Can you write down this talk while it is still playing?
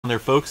there,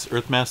 folks.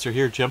 Earthmaster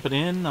here, jumping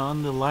in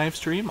on the live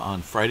stream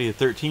on Friday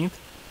the 13th,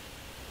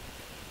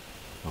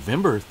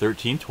 November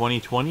 13th,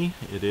 2020.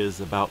 It is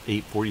about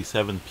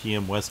 8:47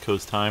 p.m. West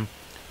Coast time.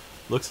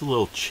 Looks a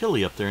little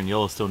chilly up there in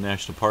Yellowstone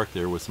National Park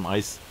there with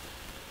some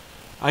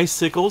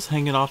icicles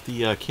hanging off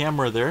the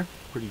camera there.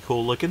 Pretty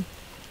cool looking.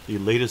 The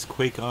latest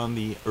quake on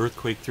the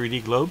Earthquake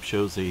 3D globe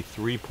shows a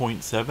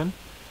 3.7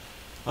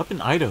 up in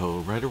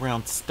Idaho, right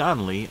around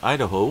Stanley,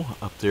 Idaho,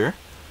 up there.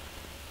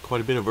 Quite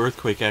a bit of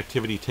earthquake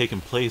activity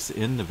taking place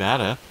in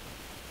Nevada,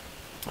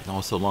 and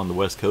also along the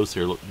west coast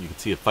here. You can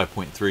see a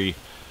 5.3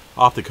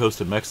 off the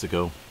coast of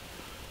Mexico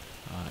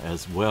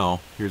as well.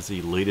 Here's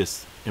the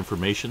latest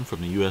information from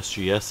the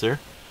USGS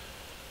there.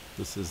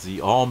 This is the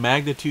all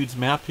magnitudes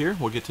map here.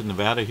 We'll get to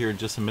Nevada here in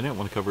just a minute. I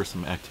want to cover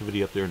some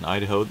activity up there in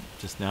Idaho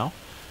just now.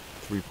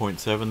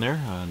 3.7 there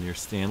near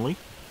Stanley.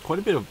 Quite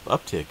a bit of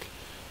uptick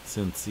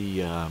since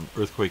the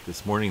earthquake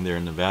this morning there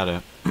in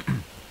Nevada.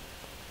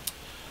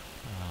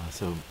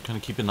 So kind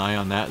of keep an eye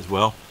on that as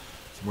well.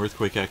 Some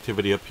earthquake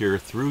activity up here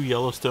through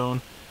Yellowstone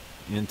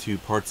into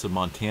parts of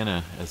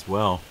Montana as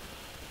well.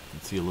 You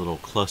can see a little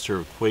cluster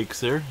of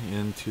quakes there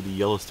into the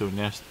Yellowstone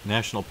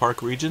National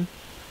Park region.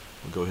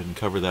 We'll go ahead and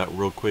cover that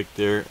real quick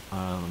there.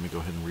 Let me go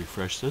ahead and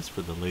refresh this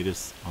for the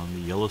latest on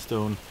the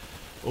Yellowstone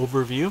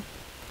overview.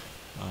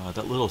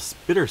 That little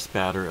spitter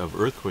spatter of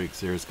earthquakes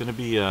there is going to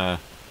be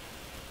let's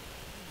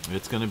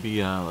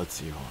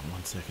see, hold on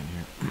one second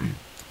here.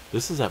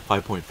 This is at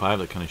 5.5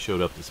 that kind of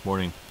showed up this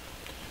morning,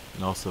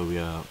 and also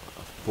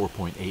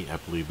 4.8, I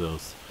believe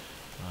those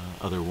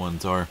other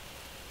ones are.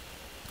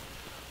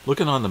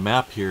 Looking on the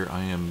map here,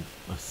 I am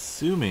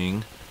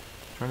assuming,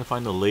 trying to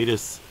find the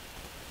latest,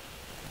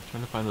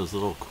 trying to find those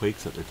little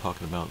quakes that they're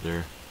talking about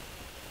there.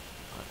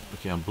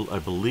 Okay, I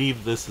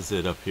believe this is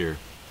it up here.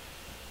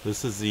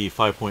 This is the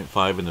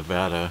 5.5 in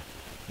Nevada,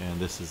 and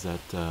this is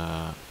at,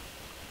 well,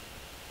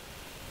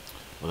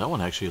 that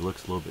one actually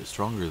looks a little bit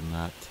stronger than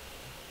that.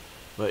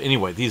 But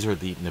anyway, these are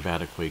the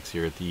Nevada quakes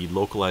here, the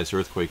localized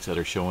earthquakes that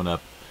are showing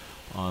up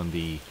on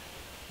the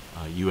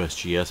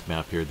USGS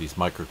map here. These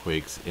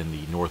microquakes in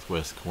the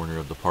northwest corner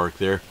of the park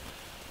there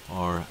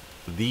are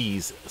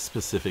these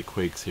specific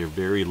quakes here,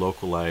 very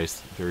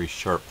localized, very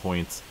sharp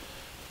points.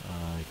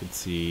 You can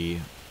see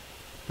a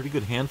pretty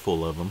good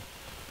handful of them,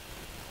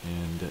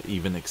 and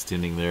even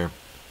extending there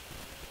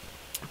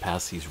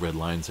past these red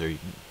lines there, a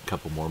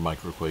couple more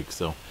microquakes.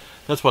 So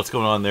that's what's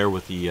going on there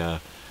with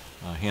the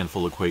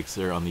handful of quakes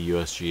there on the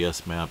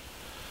USGS map.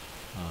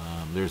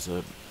 There's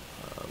a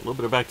little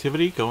bit of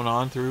activity going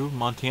on through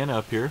Montana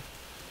up here.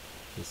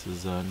 This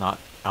is not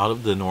out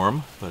of the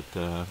norm, but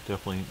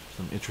definitely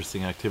some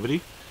interesting activity.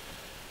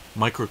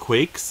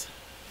 Microquakes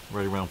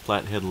right around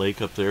Flathead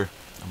Lake up there,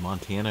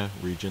 Montana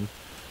region.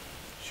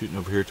 Shooting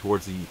over here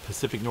towards the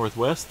Pacific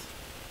Northwest.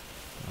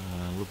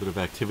 A little bit of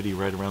activity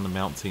right around the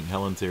Mount St.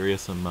 Helens area.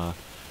 Some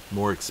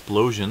more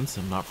explosions.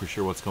 I'm not for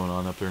sure what's going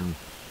on up there in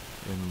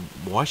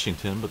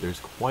Washington, but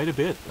there's quite a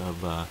bit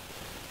of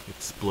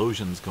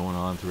explosions going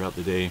on throughout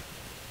the day.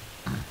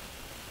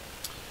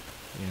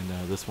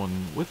 And this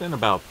one within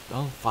about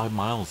 5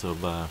 miles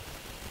of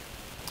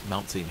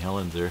Mount St.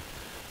 Helens there.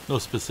 No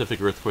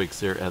specific earthquakes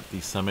there at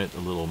the summit.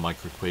 A little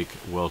microquake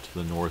well to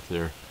the north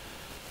there.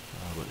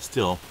 But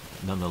still,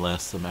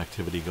 nonetheless, some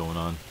activity going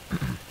on.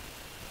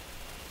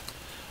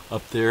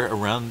 Up there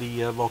around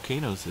the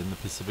volcanoes in the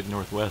Pacific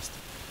Northwest.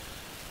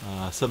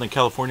 Southern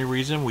California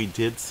region, we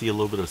did see a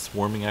little bit of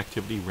swarming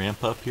activity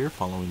ramp up here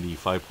following the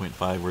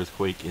 5.5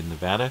 earthquake in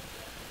Nevada.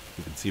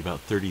 You can see about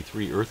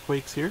 33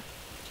 earthquakes here.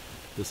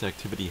 This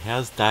activity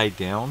has died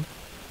down,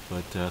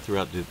 but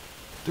throughout the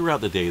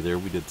day there,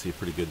 we did see a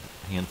pretty good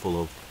handful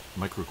of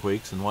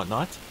microquakes and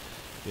whatnot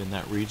in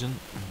that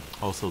region.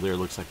 Also, there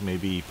looks like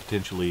maybe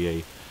potentially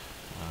a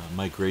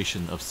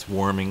migration of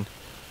swarming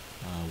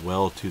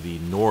well to the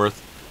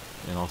north,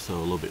 and also a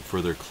little bit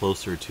further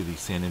closer to the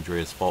San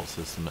Andreas Fault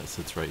system that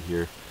sits right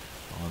here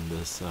on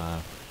this,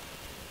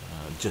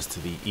 just to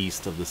the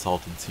east of the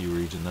Salton Sea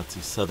region. That's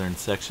the southern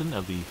section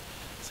of the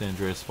San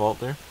Andreas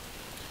Fault there.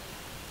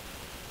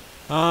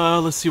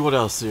 Let's see what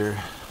else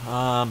here.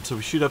 So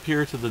we shoot up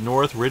here to the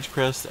north.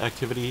 Ridgecrest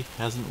activity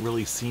hasn't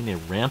really seen a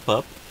ramp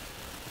up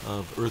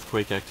of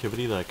earthquake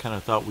activity that I kind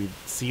of thought we'd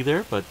see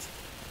there, but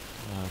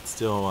it's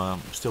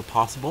still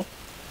possible.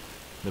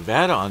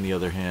 Nevada, on the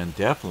other hand,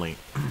 definitely,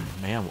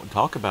 man,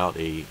 talk about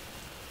a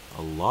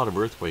lot of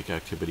earthquake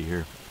activity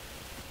here.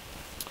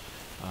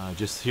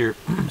 Just here,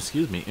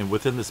 excuse me, and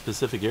within the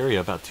specific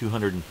area, about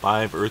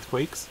 205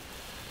 earthquakes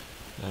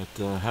that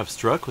have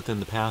struck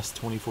within the past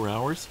 24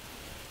 hours.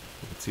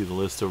 You can see the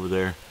list over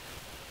there.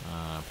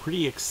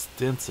 Pretty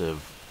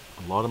extensive.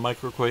 A lot of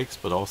microquakes,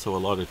 but also a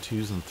lot of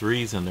 2s and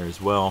 3s in there as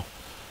well.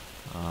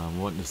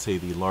 Wanting to say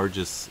the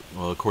largest,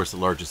 well, of course, the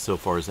largest so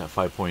far is that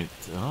 5 point.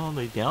 Oh,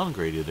 they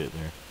downgraded it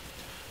there.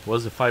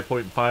 Was a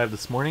 5.5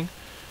 this morning,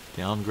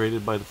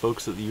 downgraded by the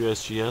folks at the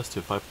USGS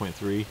to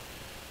 5.3.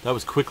 That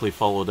was quickly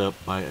followed up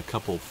by a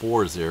couple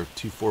 4s there,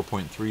 2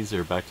 4.3s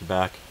there back to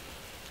back,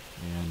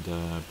 and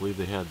I believe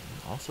they had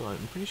also.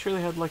 I'm pretty sure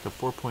they had like a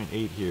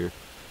 4.8 here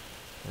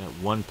at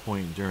one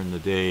point during the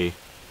day.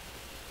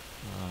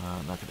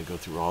 I'm not going to go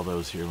through all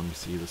those here. Let me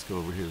see. Let's go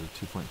over here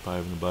to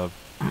 2.5 and above.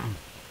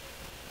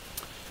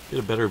 Get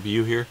a better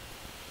view here.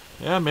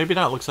 Yeah, maybe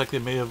not. Looks like they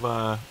may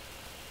have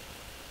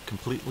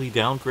completely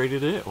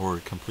downgraded it or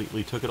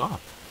completely took it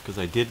off. Because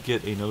I did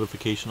get a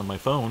notification on my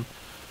phone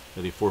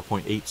that a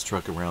 4.8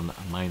 struck around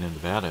Mina,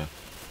 Nevada.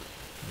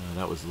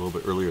 That was a little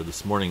bit earlier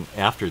this morning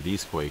after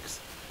these quakes.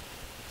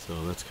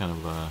 So that's kind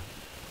of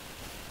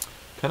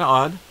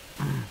odd.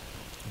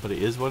 But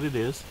it is what it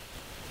is.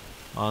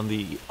 On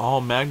the all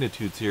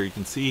magnitudes here, you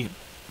can see,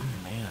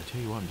 man, I tell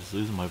you what, I'm just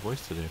losing my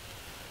voice today.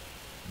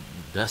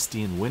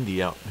 Dusty and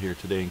windy out here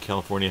today in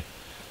California.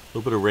 A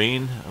little bit of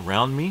rain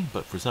around me,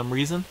 but for some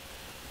reason,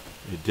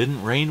 it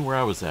didn't rain where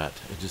I was at.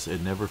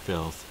 It never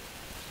fails.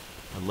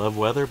 I love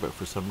weather, but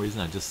for some reason,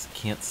 I just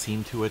can't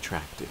seem to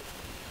attract it.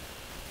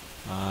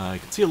 I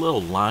can see a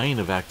little line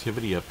of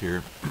activity up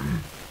here.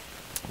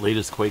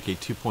 Latest quake, a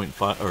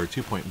 2.5 or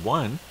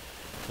 2.1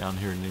 down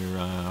here near,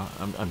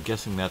 I'm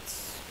guessing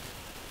that's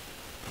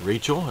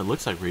Rachel. It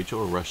looks like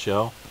Rachel or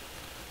Rochelle.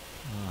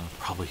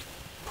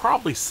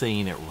 Probably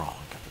saying it wrong,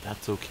 but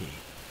that's okay.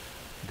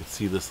 You can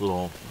see this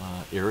little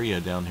area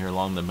down here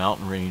along the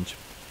mountain range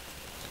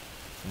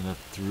and up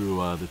through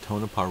the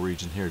Tonopah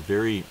region here.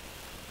 Very,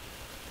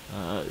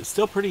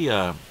 still pretty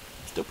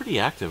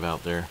active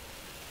out there.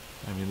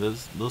 I mean,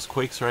 those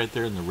quakes right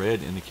there in the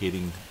red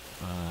indicating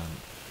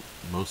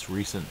most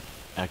recent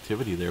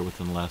activity there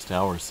within the last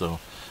hour. So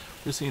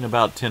we're seeing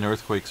about 10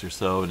 earthquakes or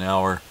so an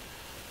hour.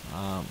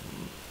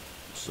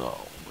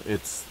 So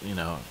it's, you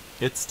know,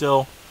 it's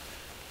still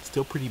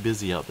pretty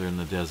busy out there in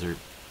the desert.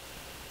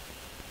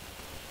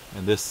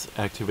 And this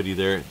activity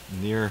there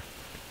near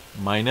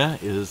Mina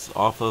is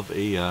off of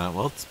a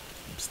well, it's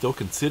still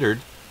considered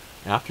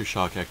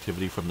aftershock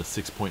activity from the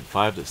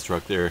 6.5 that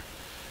struck there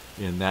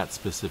in that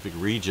specific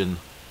region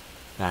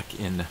back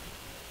in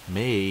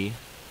May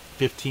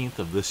 15th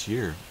of this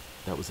year.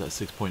 That was that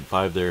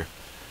 6.5 there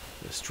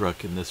that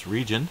struck in this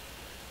region.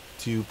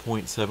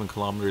 2.7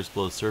 kilometers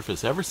below the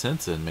surface. Ever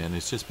since then, man,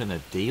 it's just been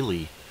a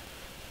daily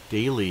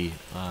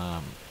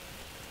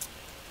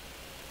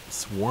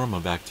swarm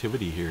of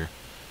activity here.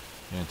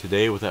 And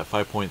today with that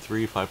 5.3,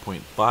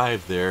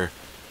 5.5 there,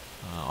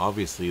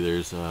 obviously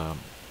there's,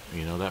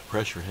 you know, that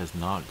pressure has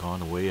not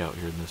gone away out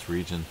here in this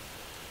region.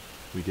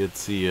 We did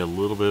see a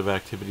little bit of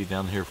activity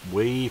down here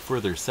way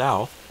further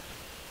south,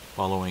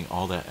 following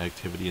all that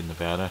activity in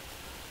Nevada,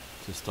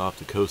 just off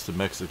the coast of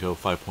Mexico,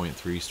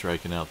 5.3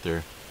 striking out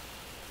there.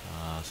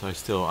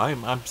 So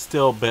I'm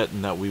still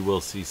betting that we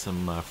will see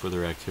some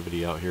further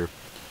activity out here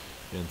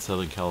in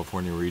Southern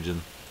California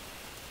region.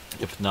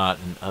 If not,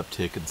 an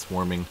uptick in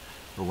swarming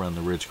around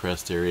the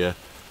Ridgecrest area,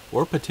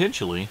 or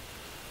potentially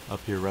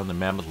up here around the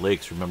Mammoth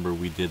Lakes. Remember,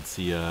 we did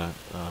see a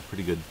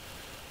pretty good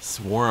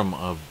swarm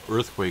of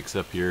earthquakes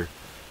up here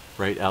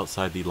right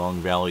outside the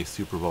Long Valley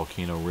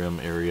supervolcano rim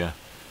area,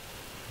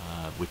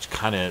 which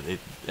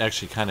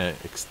actually kind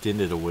of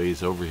extended a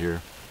ways over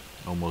here,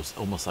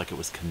 almost like it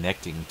was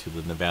connecting to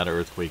the Nevada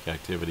earthquake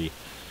activity.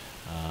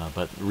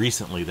 But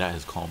recently that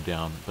has calmed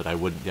down, but I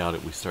wouldn't doubt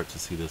it. We start to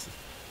see this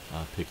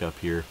pick up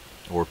here,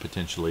 or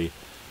potentially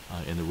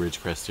in the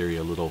Ridgecrest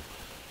area, a little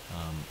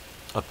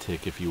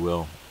uptick, if you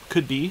will.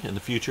 Could be in the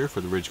future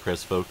for the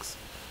Ridgecrest folks.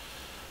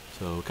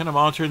 So kind of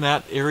monitoring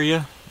that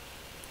area.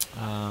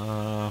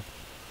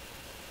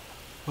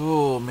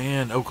 Oh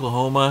man,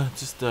 Oklahoma,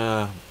 just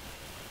some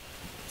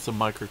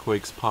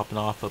microquakes popping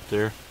off up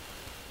there.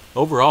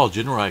 Overall,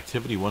 general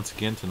activity once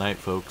again tonight,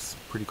 folks.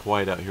 Pretty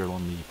quiet out here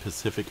along the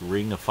Pacific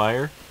Ring of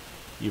Fire,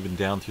 even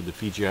down through the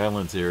Fiji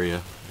Islands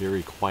area.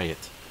 Very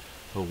quiet.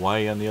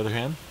 Hawaii, on the other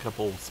hand, a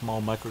couple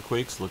small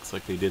microquakes. Looks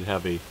like they did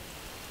have a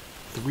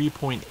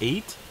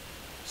 3.8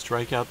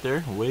 strike out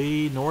there,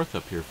 way north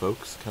up here,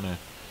 folks. Kind of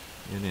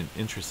in an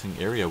interesting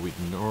area. We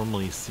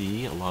normally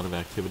see a lot of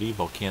activity,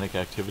 volcanic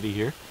activity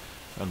here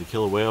on the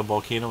Kilauea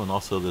volcano, and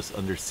also this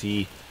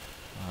undersea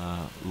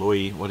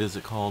Loi, what is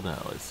it called?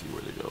 Let's see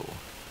where to go.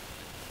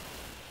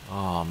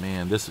 Oh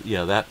man,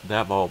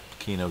 that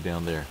volcano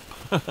down there.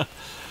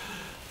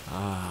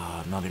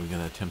 I'm not even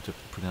going to attempt to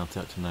pronounce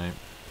that tonight.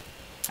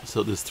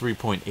 So this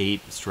 3.8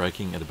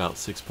 striking at about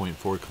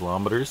 6.4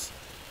 kilometers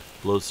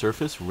below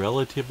surface,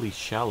 relatively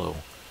shallow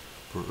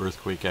for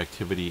earthquake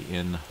activity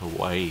in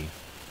Hawaii.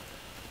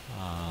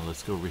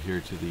 Let's go over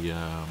here to the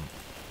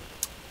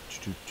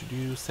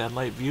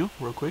satellite view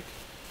real quick.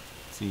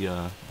 See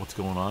what's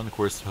going on. Of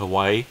course,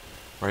 Hawaii,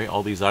 right?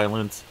 All these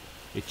islands,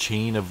 a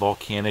chain of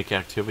volcanic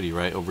activity,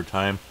 right, over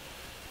time.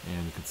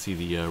 And you can see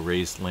the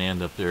raised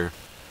land up there.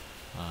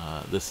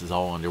 This is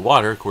all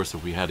underwater. Of course,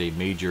 if we had a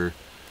major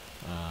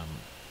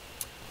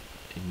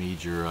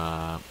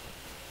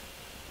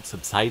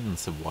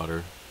subsidence of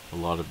water, a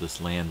lot of this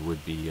land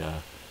would be,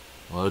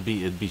 well,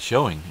 it'd be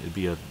showing.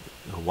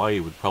 Hawaii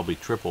would probably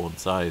triple in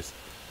size.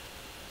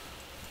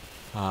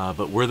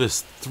 But where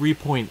this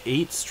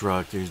 3.8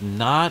 struck, there's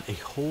not a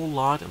whole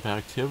lot of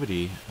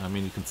activity. I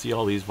mean, you can see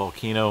all these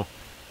volcano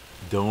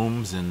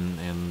domes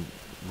and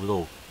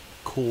little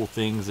cool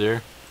things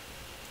there.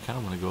 kind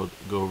of want to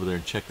go over there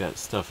and check that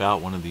stuff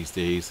out one of these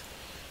days,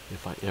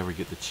 if I ever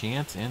get the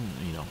chance. And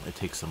you know, it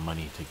takes some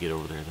money to get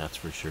over there, that's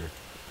for sure.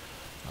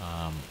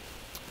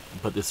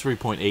 But this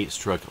 3.8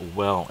 struck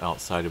well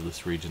outside of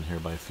this region here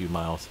by a few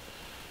miles.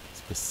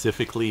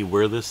 Specifically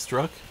where this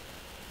struck,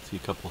 see a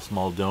couple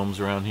small domes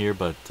around here,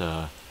 but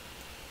I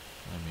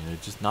mean,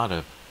 it's just not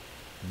a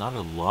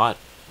lot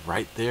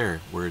right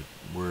there where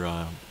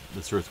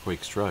this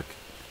earthquake struck.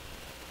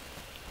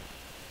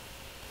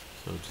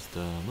 So just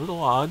a little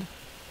odd.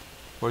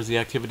 Where's the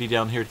activity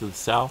down here to the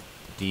south?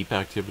 Deep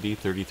activity,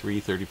 33,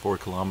 34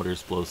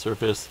 kilometers below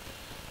surface,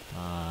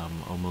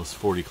 almost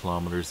 40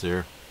 kilometers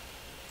there.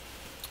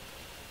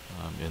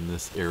 In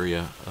this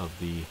area of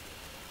the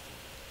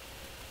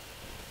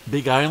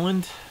Big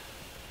Island.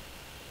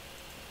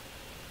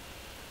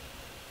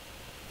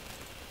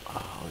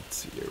 Let's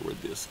see here,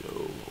 where'd this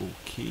go?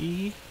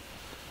 Okay,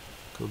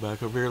 go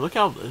back over here. Look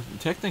how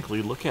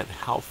technically, look at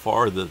how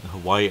far the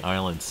Hawaii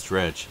Islands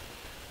stretch.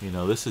 You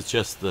know, this is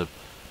just the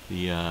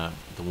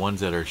ones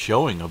that are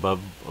showing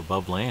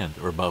above land,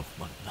 or above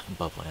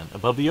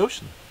the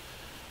ocean.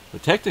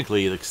 But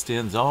technically, it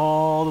extends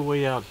all the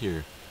way out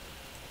here.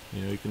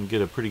 You know, you can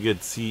get a pretty good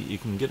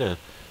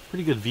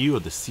view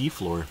of the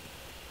seafloor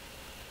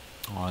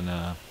on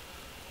the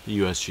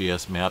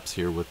USGS maps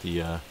here with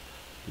the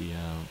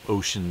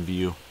ocean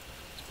view.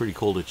 It's pretty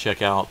cool to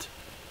check out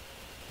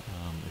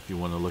if you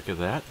want to look at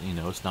that. You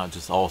know, it's not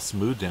just all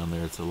smooth down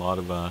there. It's a lot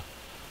of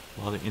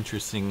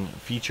interesting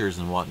features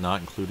and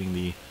whatnot, including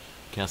the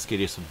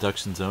Cascadia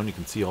subduction zone. You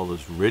can see all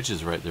those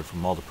ridges right there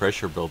from all the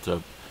pressure built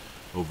up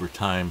over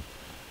time.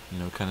 You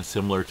know, kind of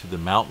similar to the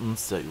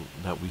mountains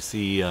that we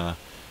see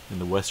in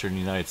the western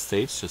United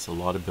States. Just a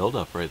lot of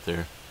buildup right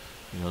there.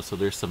 You know, so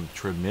there's some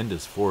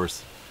tremendous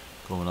force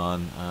going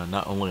on,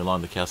 not only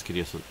along the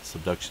Cascadia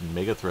subduction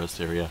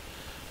megathrust area,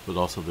 but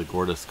also the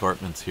Gorda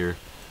escarpments here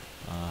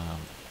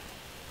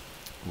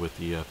with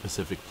the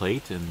Pacific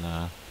Plate.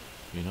 And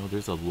you know,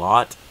 there's a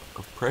lot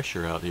of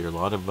pressure out here, a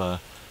lot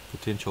of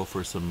potential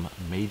for some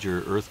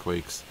major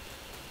earthquakes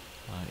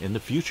in the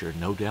future,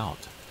 no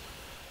doubt.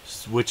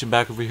 Switching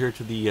back over here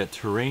to the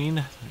terrain.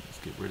 Let's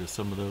get rid of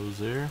some of those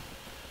there.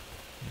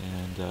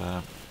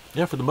 And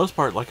yeah, for the most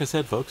part, like I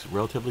said, folks,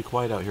 relatively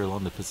quiet out here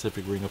along the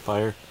Pacific Ring of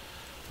Fire.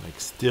 I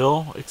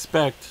still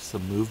expect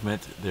some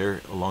movement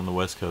there along the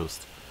west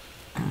coast.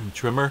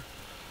 Tremor,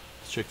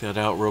 let's check that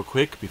out real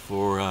quick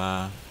before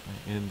I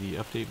end the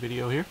update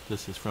video here.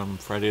 This is from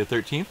Friday the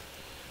 13th.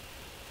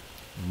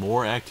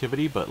 More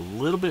activity, but a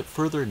little bit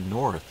further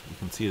north. You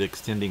can see it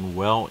extending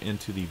well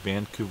into the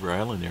Vancouver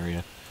Island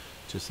area,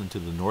 just into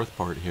the north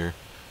part here.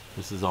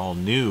 This is all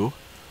new.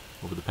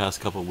 Over the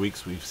past couple of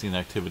weeks, we've seen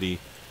activity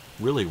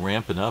really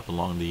ramping up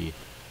along the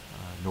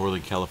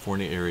Northern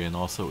California area and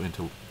also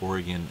into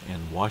Oregon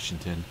and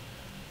Washington,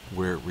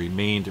 where it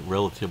remained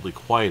relatively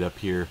quiet up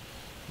here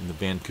in the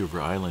Vancouver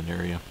Island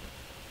area.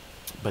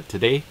 But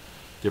today,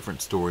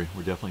 different story.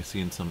 We're definitely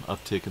seeing some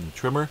uptick in the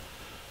tremor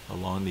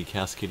along the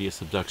Cascadia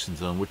subduction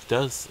zone, which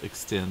does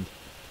extend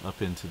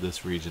up into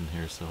this region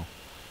here. So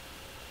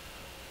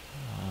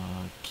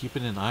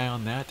keeping an eye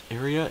on that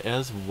area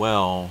as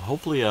well.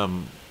 Hopefully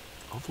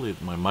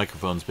my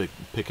microphone's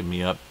picking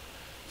me up.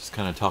 Just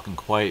kind of talking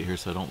quiet here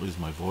so I don't lose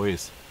my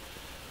voice.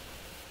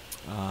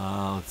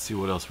 Let's see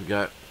what else we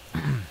got.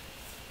 I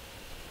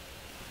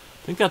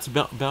think that's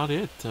about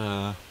it.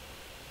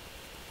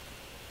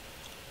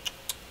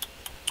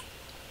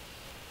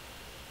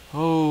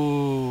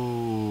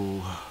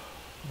 Oh,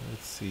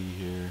 let's see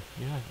here.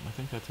 Yeah, I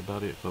think that's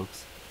about it,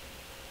 folks.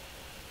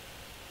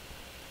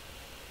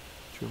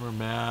 Tremor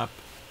map.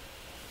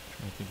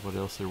 Trying to think what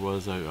else there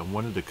was. I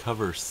wanted to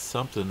cover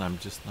something. I'm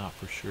just not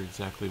for sure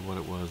exactly what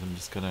it was. I'm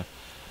just gonna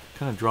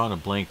kind of drawing a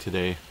blank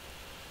today.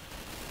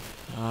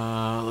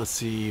 Let's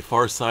see.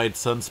 Far side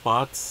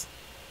sunspots.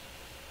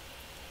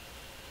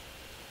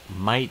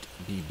 Might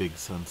be big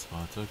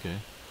sunspots. Okay.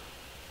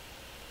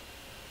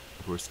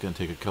 Of course, it's going to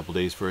take a couple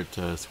days for it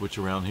to switch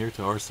around here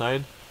to our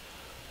side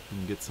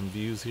and get some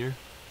views here.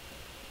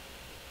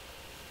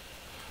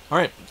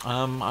 Alright,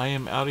 I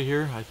am out of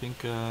here. I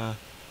think, yeah,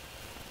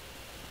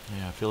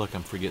 I feel like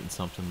I'm forgetting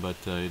something, but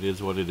it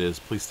is what it is.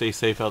 Please stay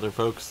safe out there,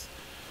 folks.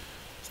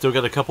 Still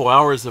got a couple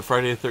hours of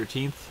Friday the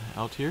 13th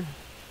out here.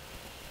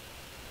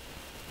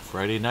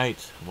 Friday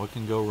night. What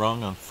can go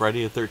wrong on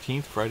Friday the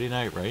 13th? Friday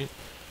night, right?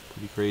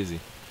 Pretty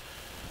crazy.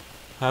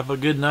 Have a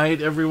good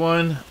night,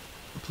 everyone.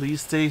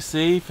 Please stay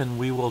safe, and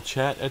we will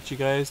chat at you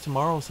guys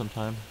tomorrow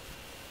sometime.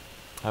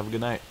 Have a good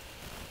night.